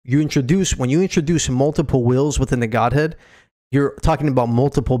when you introduce multiple wills within the Godhead, you're talking about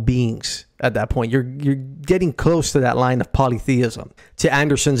multiple beings at that point. You're getting close to that line of polytheism, to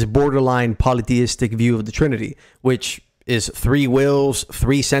Anderson's borderline polytheistic view of the Trinity, which is 3 wills,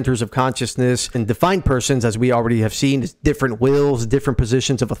 3 centers of consciousness, and defined persons, as we already have seen, is different wills, different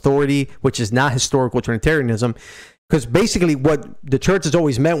positions of authority, which is not historical Trinitarianism. Because basically what the church has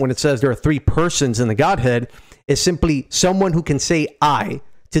always meant when it says there are 3 persons in the Godhead is simply someone who can say I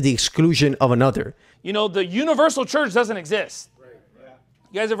to the exclusion of another. You know, the universal church doesn't exist.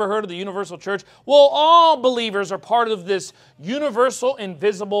 You guys ever heard of the universal church? Well, all believers are part of this universal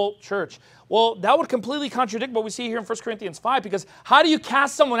invisible church. Well, that would completely contradict what we see here in 1 Corinthians 5, because how do you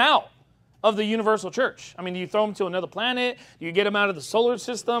cast someone out of the universal church? I mean, do you throw them to another planet? Do you get them out of the solar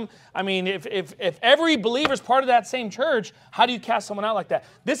system? I mean, if every believer is part of that same church, how do you cast someone out like that?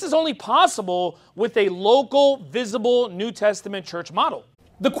 This is only possible with a local, visible New Testament church model.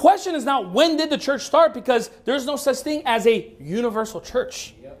 The question is not when did the church start, because there's no such thing as a universal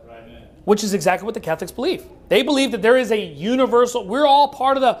church, which is exactly what the Catholics believe. They believe that there is a universal, we're all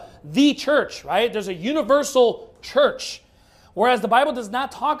part of the church, right? There's a universal church. Whereas the Bible does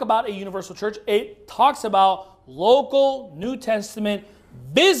not talk about a universal church. It talks about local New Testament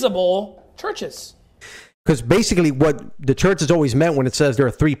visible churches. Because basically what the church has always meant when it says there are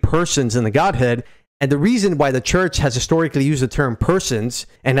 3 persons in the Godhead, and the reason why the church has historically used the term persons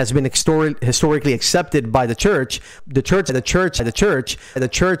and has been historically accepted by the church, what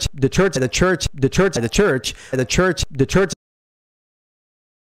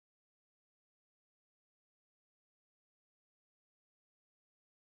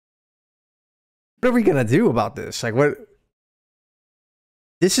are we going to do about this? Like, what?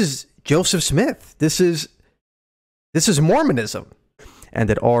 This is Joseph Smith. This is Mormonism. And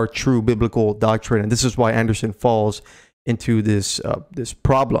that are true biblical doctrine. And this is why Anderson falls into this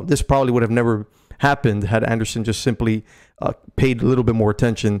problem. This probably would have never happened had Anderson just simply paid a little bit more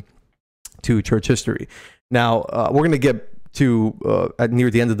attention to church history. Now, we're going to get to,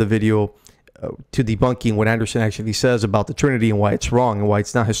 near the end of the video, to debunking what Anderson actually says about the Trinity and why it's wrong and why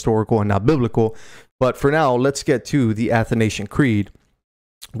it's not historical and not biblical. But for now, let's get to the Athanasian Creed,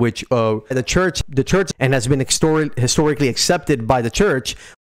 which the church and has been historically accepted by the church.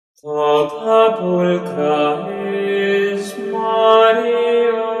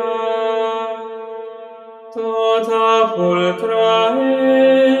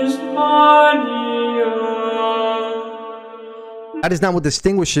 That is not what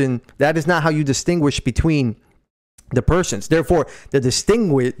that is not how you distinguish between the persons. Therefore, the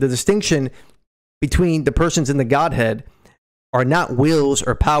distinction between the persons in the Godhead are not wills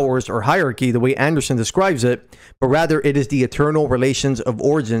or powers or hierarchy the way Anderson describes it, but rather it is the eternal relations of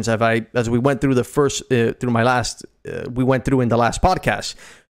origins, as we went through we went through in the last podcast.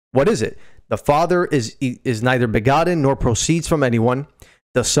 What is it? The Father is neither begotten nor proceeds from anyone.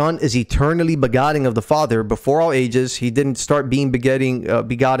 The Son is eternally begotten of the Father before all ages. He didn't start being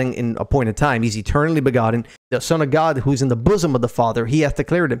begotten in a point in time. He's eternally begotten. The Son of God, who's in the bosom of the Father, he hath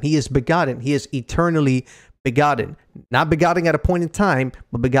declared him. He is begotten. He is eternally begotten. Not begotten at a point in time,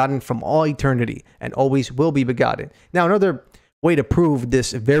 but begotten from all eternity and always will be begotten. Now, another way to prove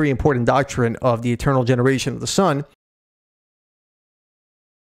this very important doctrine of the eternal generation of the Son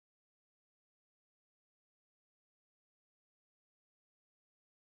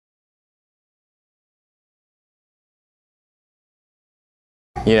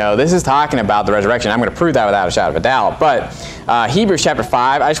You know, this is talking about the resurrection. I'm going to prove that without a shadow of a doubt. But Hebrews chapter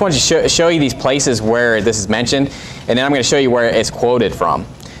 5, I just wanted to show you these places where this is mentioned, and then I'm going to show you where it's quoted from.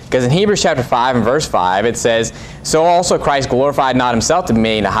 Because in Hebrews chapter 5 and verse 5, it says, "So also Christ glorified not himself to be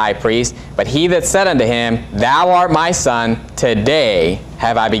made a high priest, but he that said unto him, Thou art my son, today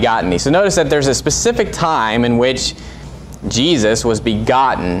have I begotten thee." So notice that there's a specific time in which Jesus was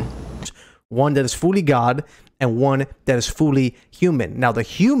begotten. One that is fully God and one that is fully human. Now, the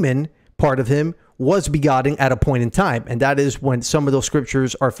human part of him was begotten at a point in time, and that is when some of those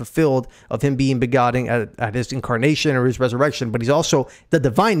scriptures are fulfilled of him being begotten at his incarnation or his resurrection. But he's also, the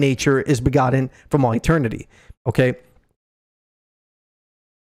divine nature is begotten from all eternity. Okay?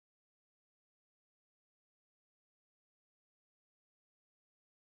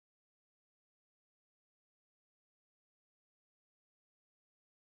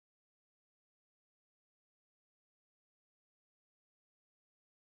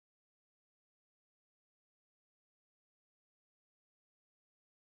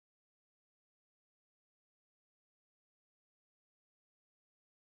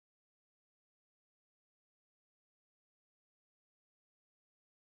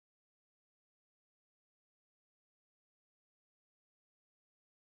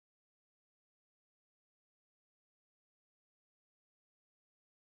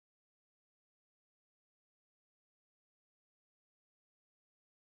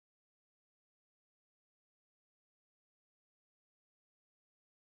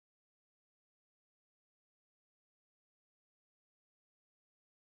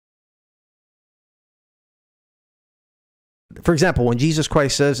 for example, when Jesus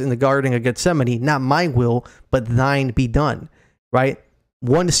Christ says in the Garden of Gethsemane, not my will, but thine be done, right?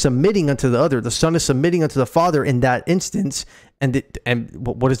 One is submitting unto the other. The Son is submitting unto the Father in that instance. And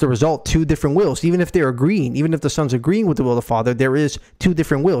what is the result? Two different wills. Even if they're agreeing, even if the Son's agreeing with the will of the Father, there is two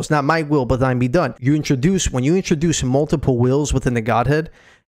different wills. Not my will, but thine be done. When you introduce multiple wills within the Godhead,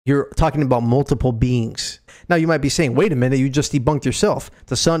 you're talking about multiple beings. Now you might be saying, wait a minute, you just debunked yourself.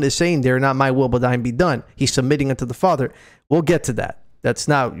 The Son is saying there, not my will, but thine be done. He's submitting unto the Father. We'll get to that.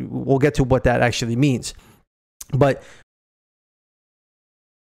 We'll get to what that actually means. But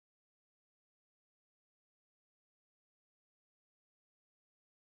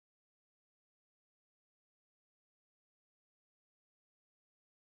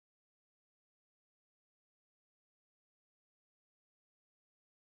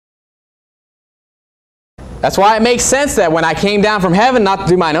that's why it makes sense that when I came down from heaven, not to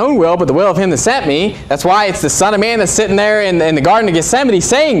do mine own will, but the will of him that sent me, that's why it's the Son of Man that's sitting there in the Garden of Gethsemane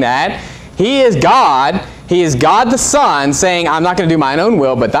saying that. He is God. He is God the Son saying, I'm not going to do mine own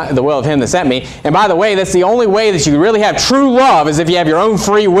will, but the will of him that sent me. And by the way, that's the only way that you really have true love is if you have your own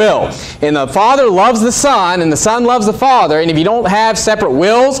free will. And the Father loves the Son, and the Son loves the Father. And if you don't have separate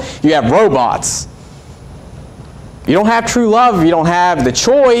wills, you have robots. You don't have true love if you don't have the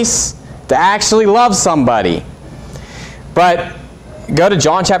choice to actually love somebody. But go to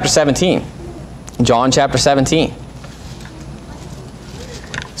John chapter 17. John chapter 17.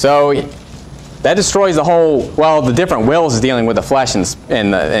 So that destroys the whole, the different wills is dealing with the flesh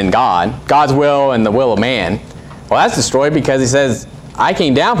and God. God's will and the will of man. Well, that's destroyed because he says, I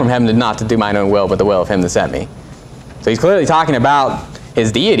came down from heaven not to do mine own will, but the will of him that sent me. So he's clearly talking about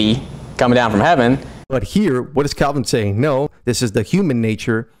his deity coming down from heaven. But here, what is Calvin saying? No, this is the human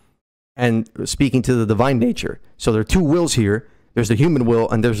nature and speaking to the divine nature. So there are two wills here. There's the human will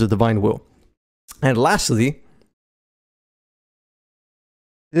and there's the divine will. And lastly,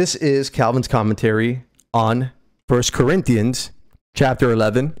 this is Calvin's commentary on 1 Corinthians chapter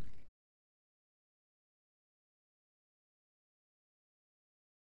 11.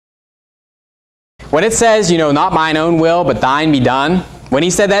 When it says, not mine own will, but thine be done, when he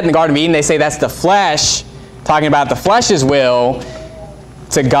said that in the Garden of Eden, they say that's the flesh, talking about the flesh's will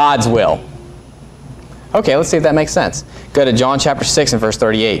to God's will. Okay, let's see if that makes sense. Go to John chapter 6 and verse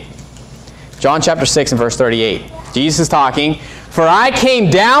 38. John chapter 6 and verse 38. Jesus is talking, for I came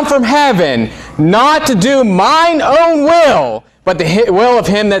down from heaven not to do mine own will, but the will of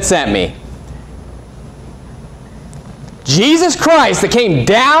him that sent me. Jesus Christ that came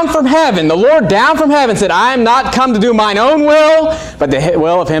down from heaven, the Lord down from heaven said, I am not come to do mine own will, but the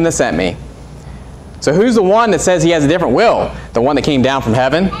will of him that sent me. So who's the one that says he has a different will? The one that came down from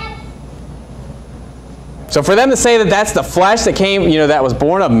heaven? So for them to say that that's the flesh that came, that was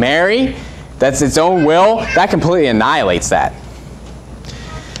born of Mary, that's its own will, that completely annihilates that.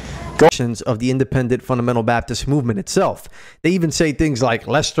 Of the independent fundamental Baptist movement itself. They even say things like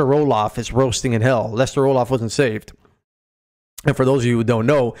Lester Roloff is roasting in hell. Lester Roloff wasn't saved. And for those of you who don't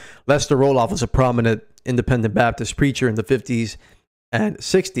know, Lester Roloff was a prominent independent Baptist preacher in the 50s and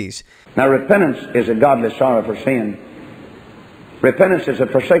 60s. Now, repentance is a godly sorrow for sin. Repentance is a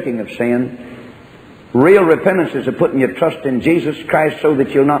forsaking of sin. Real repentance is a putting your trust in Jesus Christ so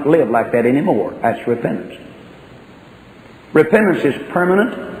that you'll not live like that anymore. That's repentance. Repentance is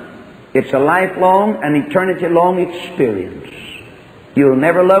permanent. It's a lifelong and eternity-long experience. You'll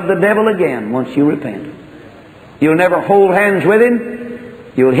never love the devil again once you repent. You'll never hold hands with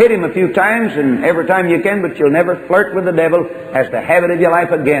him. You'll hit him a few times and every time you can, but you'll never flirt with the devil as the habit of your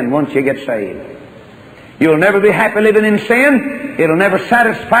life again once you get saved. You'll never be happy living in sin. It'll never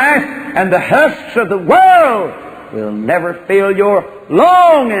satisfy, and the husks of the world will never fill your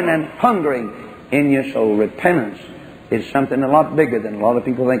longing and hungering in your soul. Repentance is something a lot bigger than a lot of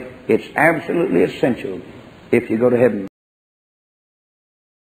people think. It's absolutely essential if you go to heaven.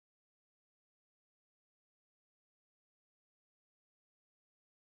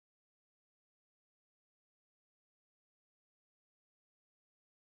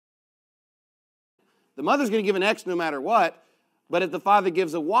 The mother's going to give an X no matter what, but if the father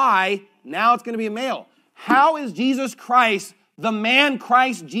gives a Y, now it's going to be a male. How is Jesus Christ, the man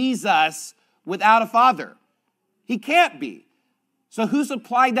Christ Jesus, without a father? He can't be. So who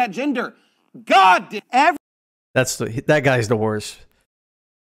supplied that gender? God did. That guy's the worst.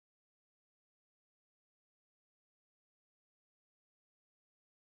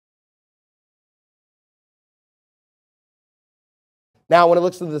 Now, when it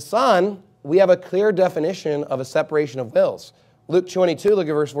looks to the Son, we have a clear definition of a separation of wills. Luke 22, look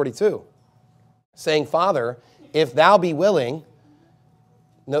at verse 42. Saying, Father, if thou be willing,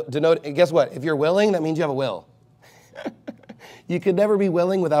 guess what? If you're willing, that means you have a will. You could never be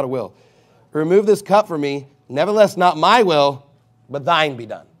willing without a will. Remove this cup from me. Nevertheless, not my will, but thine be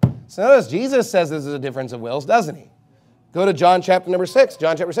done. So notice Jesus says this is a difference of wills, doesn't he? Go to John chapter number 6.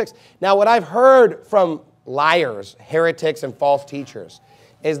 John chapter 6. Now, what I've heard from liars, heretics, and false teachers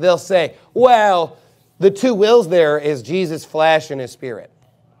is they'll say, well, the two wills there is Jesus' flesh and his spirit.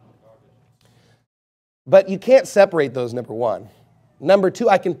 But you can't separate those, number one. Number two,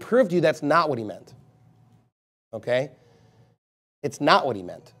 I can prove to you that's not what he meant. Okay? It's not what he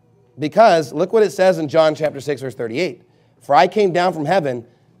meant. Because look what it says in John chapter 6, verse 38. For I came down from heaven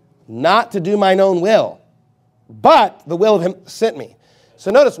not to do mine own will, but the will of him sent me.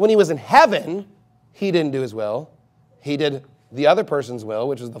 So notice, when he was in heaven, he didn't do his will. He did the other person's will,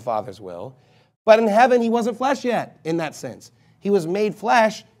 which is the Father's will. But in heaven, he wasn't flesh yet, in that sense. He was made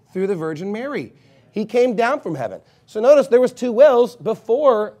flesh through the Virgin Mary. He came down from heaven. So notice, there was two wills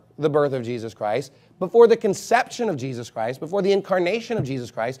before the birth of Jesus Christ, before the conception of Jesus Christ, before the incarnation of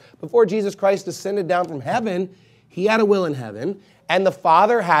Jesus Christ, before Jesus Christ descended down from heaven. He had a will in heaven, and the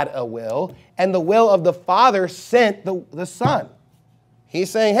Father had a will, and the will of the Father sent the Son. He's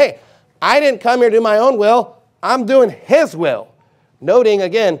saying, hey, I didn't come here to do my own will. I'm doing his will. Noting,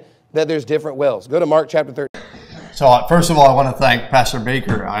 again, that there's different wills. Go to Mark chapter 13. So first of all, I want to thank Pastor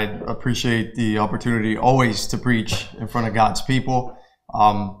Baker. I appreciate the opportunity always to preach in front of God's people.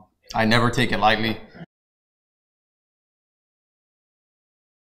 I never take it lightly.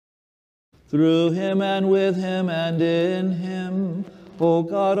 Through him and with him and in him, O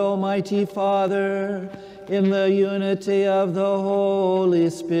God, Almighty Father, in the unity of the Holy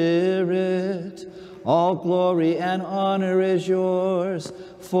Spirit, all glory and honor is yours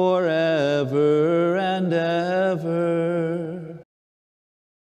forever and ever.